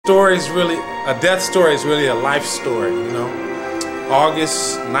a death story is really a life story, you know.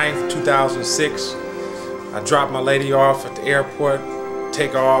 August 9th, 2006, I dropped my lady off at the airport,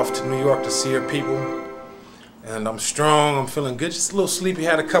 take her off to New York to see her people. And I'm strong, I'm feeling good, just a little sleepy,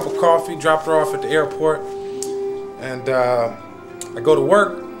 had a cup of coffee, dropped her off at the airport. And I go to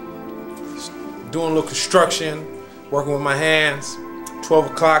work, doing a little construction, working with my hands.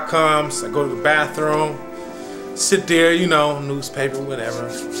 12 o'clock comes, I go to the bathroom, sit there, you know, newspaper, whatever.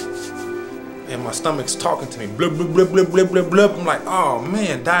 And my stomach's talking to me, blub, blub, blub, blub, blub, blub, blub. I'm like, oh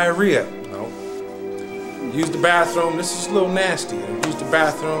man, diarrhea. No. Use the bathroom, this is a little nasty. Use the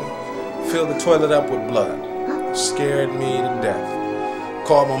bathroom, fill the toilet up with blood. Scared me to death.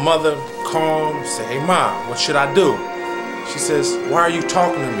 Called my mother, calm, say, hey Ma, what should I do? She says, why are you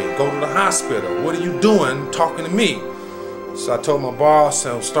talking to me? Go to the hospital. What are you doing talking to me? So I told my boss,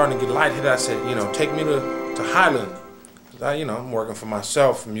 I was starting to get lightheaded. I said, you know, take me to Highland. You know, I'm working for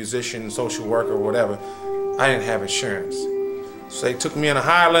myself, musician, social worker, whatever. I didn't have insurance. So they took me into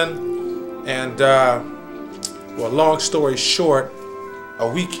Highland, and well, long story short, a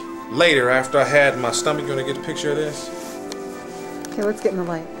week later, after I had my stomach, you want to get a picture of this? Okay, let's get in the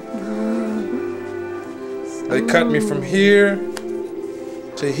light. They cut me from here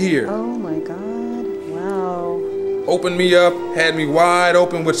to here. Oh my God, wow. Opened me up, had me wide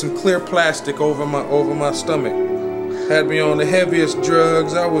open with some clear plastic over my stomach. Had me on the heaviest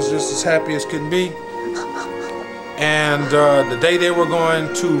drugs. I was just as happy as could be. And the day they were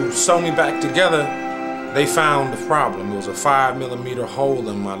going to sew me back together, they found the problem. It was a 5mm hole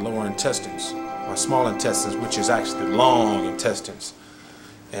in my lower intestines, my small intestines, which is actually the long intestines.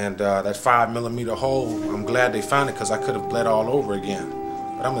 And that 5mm hole, I'm glad they found it because I could have bled all over again.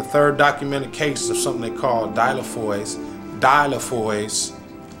 But I'm the third documented case of something they call dilophoid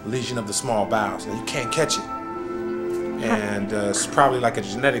lesion of the small bowels. Now, you can't catch it. And it's probably like a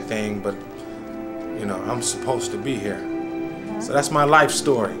genetic thing, but you know, I'm supposed to be here. So that's my life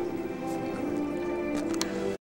story.